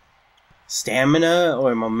 like, stamina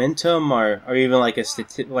or momentum, or even like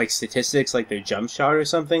statistics, like their jump shot or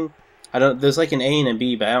something. There's like an A and a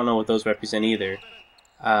B, but I don't know what those represent either.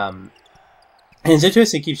 And it's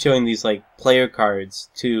interesting to keep showing these like player cards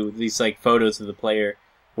too, these like photos of the player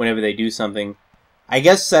whenever they do something. I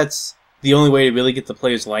guess that's the only way to really get the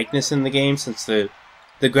player's likeness in the game, since the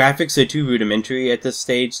graphics are too rudimentary at this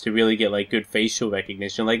stage to really get like good facial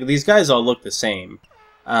recognition. Like, these guys all look the same.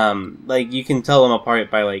 Like, you can tell them apart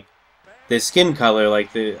by like their skin color,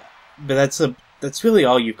 but that's really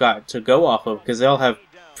all you've got to go off of, because they all have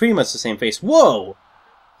pretty much the same face. Whoa!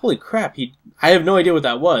 Holy crap! I have no idea what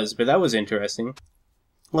that was, but that was interesting.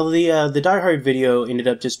 Well, the Die Hard video ended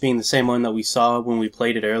up just being the same one that we saw when we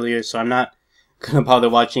played it earlier, so I'm not gonna bother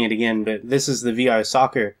watching it again. But this is the VR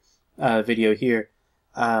soccer video here.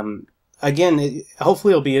 Again,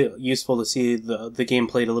 hopefully it'll be useful to see the game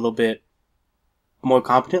played a little bit more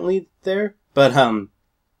competently there. But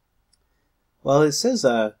well, it says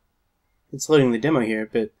it's loading the demo here,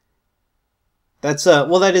 but that's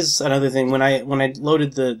well, that is another thing. When I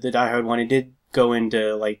loaded the Die Hard one, it did go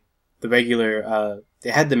into like the regular.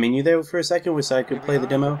 It had the menu there for a second, so I could play the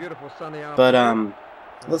demo. But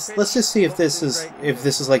let's just see if this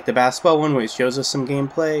is like the basketball one where it shows us some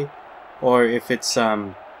gameplay, or if it's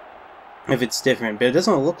different. But it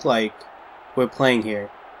doesn't look like we're playing here.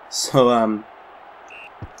 So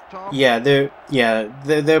yeah, they're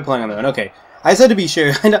playing on their own. Okay. I said to be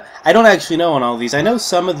sure. I don't actually know on all these. I know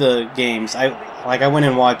some of the games. I went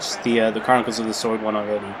and watched the Chronicles of the Sword one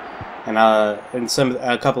already, and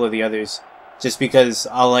a couple of the others, just because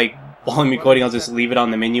while I'm recording, I'll just leave it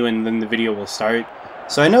on the menu and then the video will start.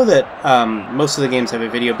 So I know that most of the games have a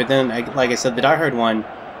video, but then like I said, the Die Hard one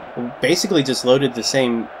basically just loaded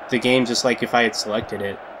the game just like if I had selected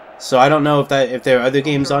it. So I don't know if there are other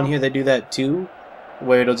games on here that do that too,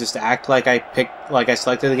 where it'll just act like I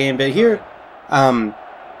selected the game. But here,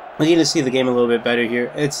 we get to see the game a little bit better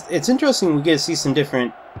here. It's interesting. We get to see some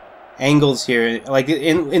different angles here. Like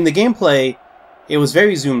in the gameplay, it was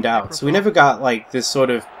very zoomed out, so we never got like this sort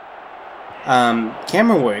of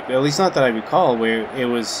camera work. At least not that I recall, where it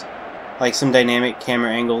was like some dynamic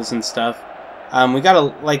camera angles and stuff. We got a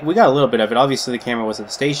little bit of it. Obviously, the camera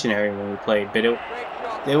wasn't stationary when we played, but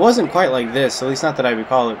it wasn't quite like this. At least not that I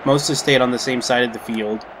recall. It mostly stayed on the same side of the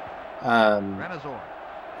field.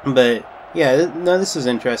 But yeah, no, this is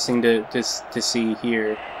interesting to see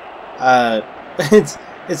here.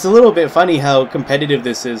 it's a little bit funny how competitive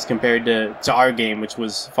this is compared to our game, which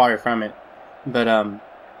was far from it. But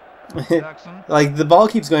like the ball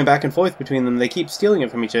keeps going back and forth between them. They keep stealing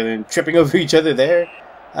it from each other and tripping over each other there.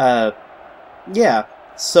 Yeah.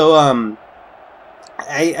 So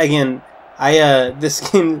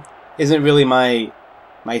this game isn't really my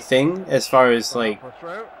thing as far as like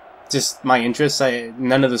just my interests.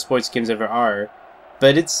 None of the sports games ever are,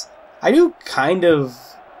 but I do kind of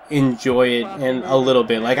enjoy it in a little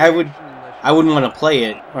bit. Like I wouldn't want to play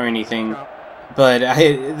it or anything, but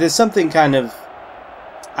there's something kind of,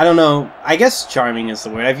 I don't know, I guess charming is the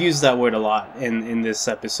word. I've used that word a lot in this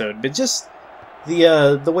episode, but just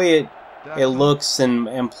the way it looks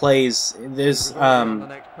and plays. There's even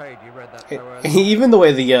the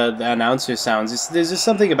way the announcer sounds. There's just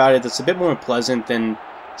something about it that's a bit more pleasant than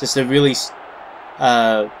just a really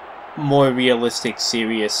more realistic,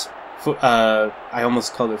 serious. I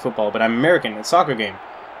almost called it football, but I'm American. It's a soccer game.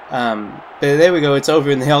 But there we go. It's over,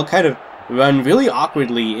 and they all kind of run really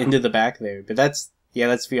awkwardly into the back there. But that's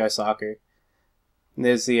VR soccer. And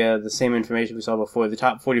there's the same information we saw before. The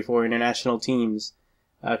top 44 international teams.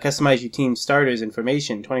 Customize your team starters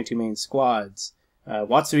information. 22 main squads.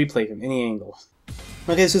 Watch the replay from any angle.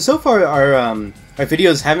 Okay, so far our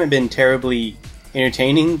videos haven't been terribly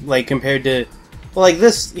entertaining, like compared to. Well, like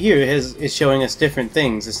this here is showing us different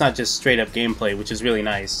things. It's not just straight up gameplay, which is really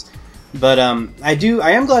nice. But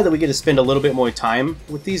I am glad that we get to spend a little bit more time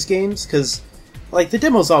with these games, because like the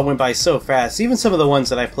demos all went by so fast. Even some of the ones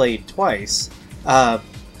that I played twice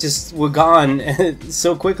just were gone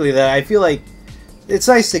so quickly that I feel like it's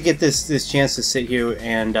nice to get this chance to sit here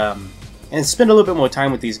and spend a little bit more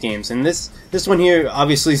time with these games. And this one here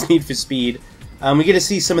obviously is Need for Speed. We get to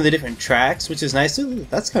see some of the different tracks, which is nice. Ooh,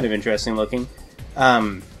 that's kind of interesting looking.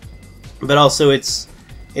 But also it's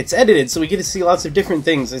edited, so we get to see lots of different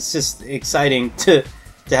things. It's just exciting to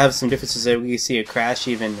have some differences there. We can see a crash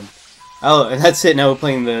even. And that's it. Now we're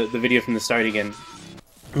playing the video from the start again.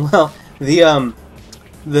 Well, the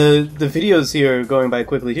videos here are going by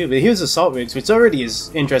quickly too. But here's Assault Rigs, which already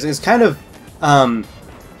is interesting. It's kind of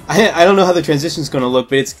I don't know how the transition's going to look,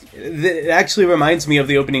 but it actually reminds me of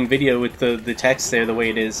the opening video with the text there, the way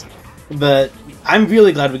it is. But I'm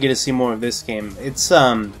really glad we get to see more of this game. It's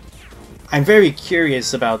I'm very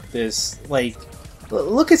curious about this. Like,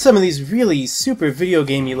 look at some of these really super video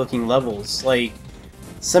gamey looking levels. Like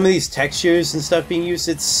some of these textures and stuff being used.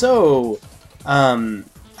 It's so I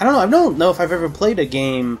don't know if I've ever played a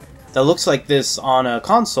game that looks like this on a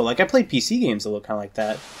console. Like I played PC games that look kind of like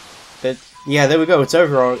that. But yeah, there we go. It's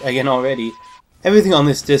over again already. Everything on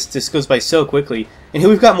this disc goes by so quickly. And here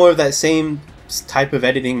we've got more of that same type of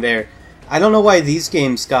editing there. I don't know why these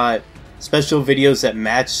games got special videos that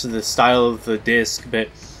match the style of the disc, but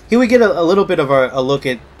here we get a little bit of a look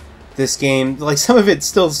at this game. Like some of it's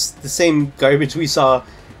still the same garbage we saw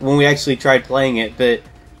when we actually tried playing it, but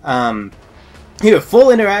here,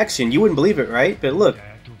 full interaction. You wouldn't believe it, right? But look,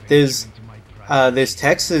 there's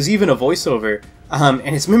text. There's even a voiceover,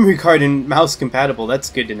 and it's memory card and mouse compatible. That's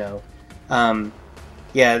good to know.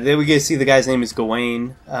 Yeah, there we get to see the guy's name is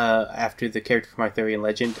Gawain, after the character from Arthurian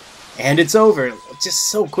legend. And it's over, just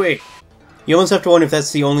so quick. You almost have to wonder if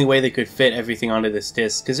that's the only way they could fit everything onto this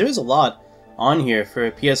disc, because there is a lot on here for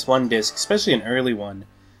a PS1 disc, especially an early one,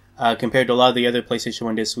 compared to a lot of the other PlayStation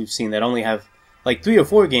 1 discs we've seen that only have like 3 or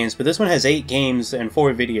 4 games, but this one has 8 games and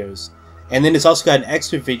 4 videos. And then it's also got an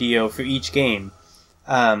extra video for each game.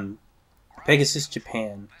 Pegasus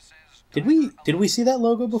Japan. Did we see that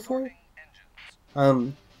logo before?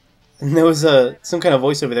 And there was some kind of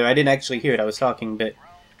voiceover there. I didn't actually hear it. I was talking, but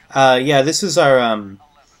yeah, this is our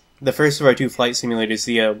the first of our 2 flight simulators.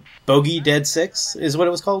 The Bogey Dead 6 is what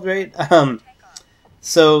it was called, right?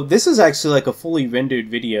 So this is actually like a fully rendered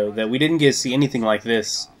video that we didn't get to see anything like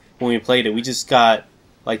this when we played it. We just got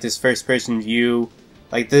like this first-person view.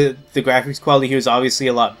 Like the graphics quality here is obviously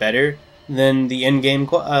a lot better than the in-game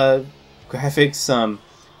graphics. You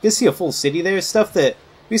can see a full city there. Stuff that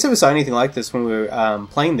we never saw anything like this when we were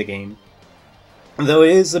playing the game. Though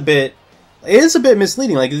it is a bit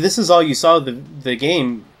misleading. Like this is all you saw of the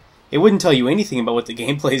game. It wouldn't tell you anything about what the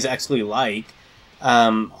gameplay is actually like.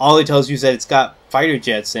 All it tells you is that it's got fighter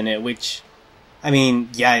jets in it, which, I mean,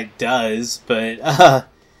 yeah, it does, but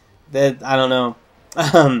that I don't know.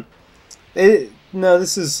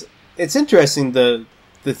 It's interesting the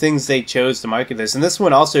things they chose to market this, and this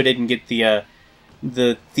one also didn't get the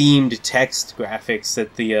themed text graphics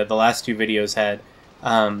that the last 2 videos had.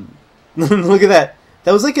 Look at that.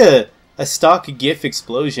 That was like a stock GIF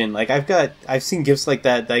explosion. Like I've seen GIFs like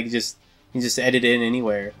that you can just edit in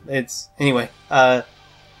anywhere. Anyway.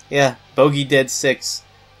 Yeah, Bogey Dead 6.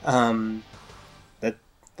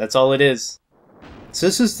 That's all it is. So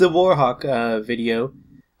this is the WarHawk video.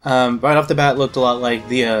 Right off the bat, it looked a lot like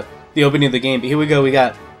the opening of the game. But here we go. We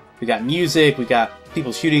got music. We got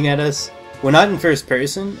people shooting at us. We're not in first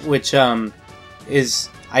person, which is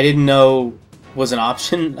I didn't know was an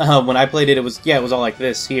option. When I played it, it was all like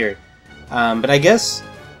this here. But I guess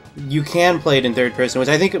you can play it in third person, which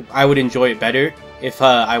I think I would enjoy it better if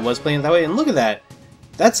I was playing it that way. And look at that.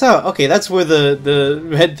 That's how. Okay, that's where the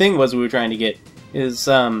red thing was we were trying to get. It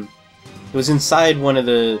was inside one of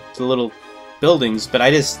the little buildings, but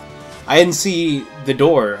I didn't see the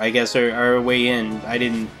door, I guess, or our way in. I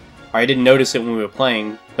didn't notice it when we were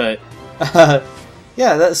playing, but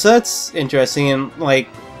yeah, so that's interesting. And like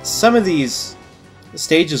some of these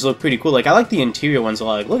stages look pretty cool. Like I like the interior ones a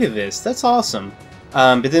lot. Like, look at this, that's awesome.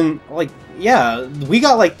 But then like yeah, we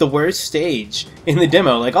got like the worst stage in the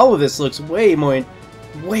demo. Like all of this looks way more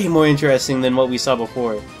interesting than what we saw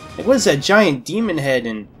before. Like what is that giant demon head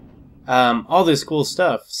and all this cool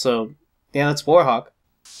stuff. So yeah, that's WarHawk.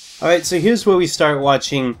 Alright, so here's where we start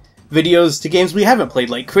watching videos to games we haven't played,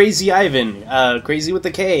 like Crazy Ivan, Crazy with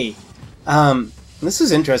the K. This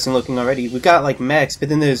is interesting looking already. We've got like mechs, but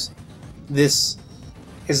then there's this.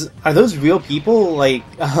 Are those real people? Like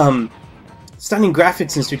stunning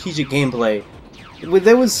graphics and strategic gameplay.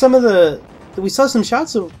 There was some of we saw some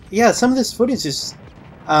shots of, yeah, some of this footage is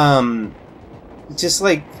just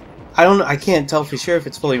like, I can't tell for sure if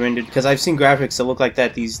it's fully rendered, because I've seen graphics that look like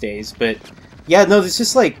that these days, but yeah, no, there's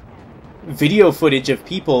just like video footage of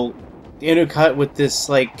people intercut with this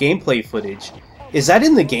like gameplay footage. Is that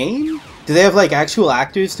in the game? Do they have like actual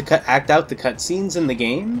actors to act out the cutscenes in the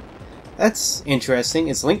game? That's interesting.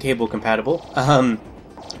 It's link cable compatible. I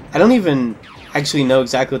don't even actually know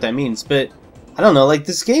exactly what that means, but I don't know, like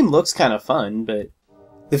this game looks kind of fun, but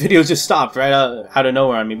the video just stopped right out of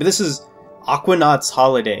nowhere on me. But this is Aquanaut's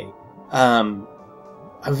Holiday.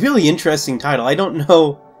 A really interesting title. I don't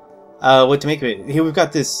know what to make of it. Here we've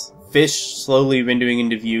got this fish slowly rendering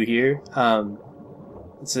into view here.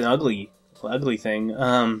 It's an ugly thing.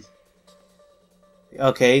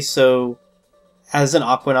 Okay, so as an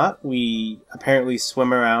aquanaut, we apparently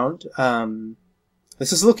swim around.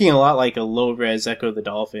 This is looking a lot like a low-res Echo the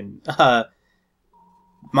Dolphin.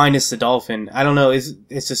 Minus the dolphin. I don't know, it's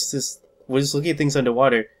just this, we're just looking at things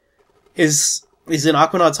underwater. Is an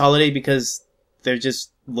Aquanaut's Holiday because they're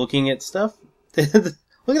just looking at stuff? Look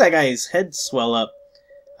at that guy's head swell up.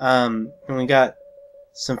 And we got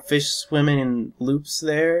some fish swimming in loops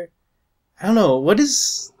there. I don't know, what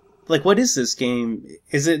is this game?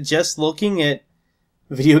 Is it just looking at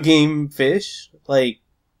video game fish? Like,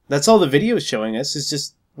 that's all the video is showing us, is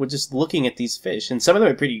just, we're just looking at these fish. And some of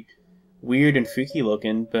them are pretty weird and freaky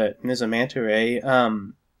looking, but there's a manta ray.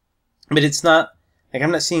 But it's not, like,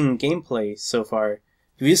 I'm not seeing gameplay so far.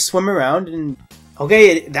 Do we just swim around and...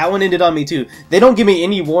 Okay, that one ended on me too. They don't give me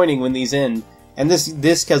any warning when these end. And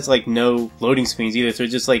this has, like, no loading screens either, so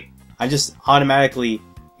it's just, like, I'm just automatically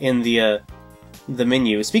in the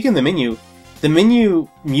menu. Speaking of the menu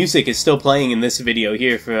music is still playing in this video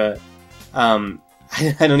here for, I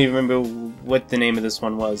don't even remember what the name of this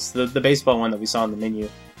one was. The baseball one that we saw in the menu.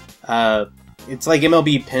 It's like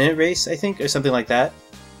MLB Pennant Race, I think, or something like that.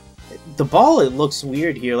 The ball, it looks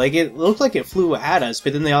weird here. Like, it looked like it flew at us,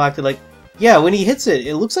 but then they all acted like, yeah, when he hits it,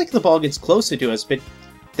 it looks like the ball gets closer to us, but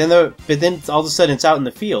then all of a sudden it's out in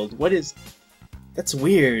the field. That's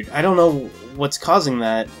weird. I don't know what's causing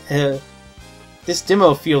that. This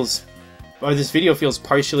video feels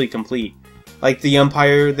partially complete. Like, the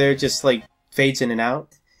umpire there just, like, fades in and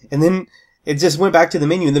out. And then it just went back to the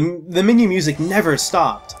menu. The menu music never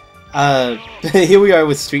stopped. Here we are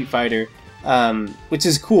with Street Fighter, which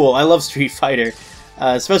is cool. I love Street Fighter,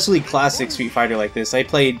 especially classic Street Fighter like this. I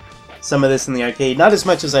played some of this in the arcade, not as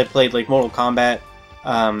much as I played like Mortal Kombat,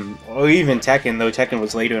 or even Tekken, though Tekken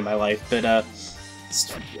was later in my life. But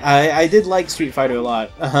I did like Street Fighter a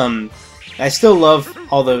lot. I still love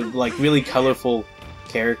all the like really colorful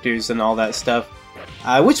characters and all that stuff.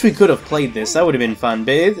 I wish we could have played this. That would have been fun.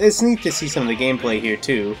 But it's neat to see some of the gameplay here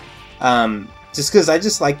too. Just because I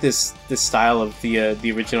just like this style of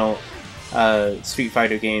the original Street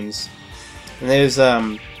Fighter games. And there's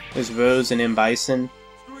Rose and M. Bison.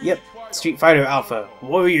 Yep, Street Fighter Alpha,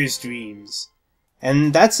 Warrior's Dreams.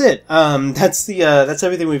 And that's it. That's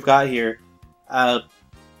everything we've got here.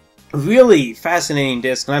 Really fascinating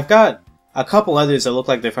disc, and I've got a couple others that look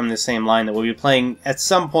like they're from the same line that we'll be playing at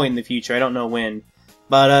some point in the future. I don't know when.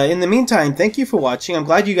 But in the meantime, thank you for watching. I'm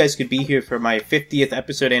glad you guys could be here for my 50th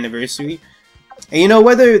episode anniversary. And you know,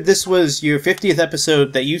 whether this was your 50th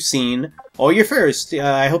episode that you've seen, or your first,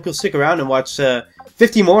 I hope you'll stick around and watch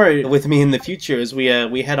 50 more with me in the future as we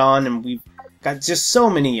head on, and we've got just so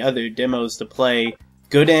many other demos to play,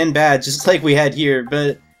 good and bad, just like we had here.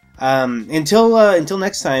 But until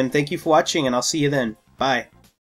next time, thank you for watching, and I'll see you then. Bye.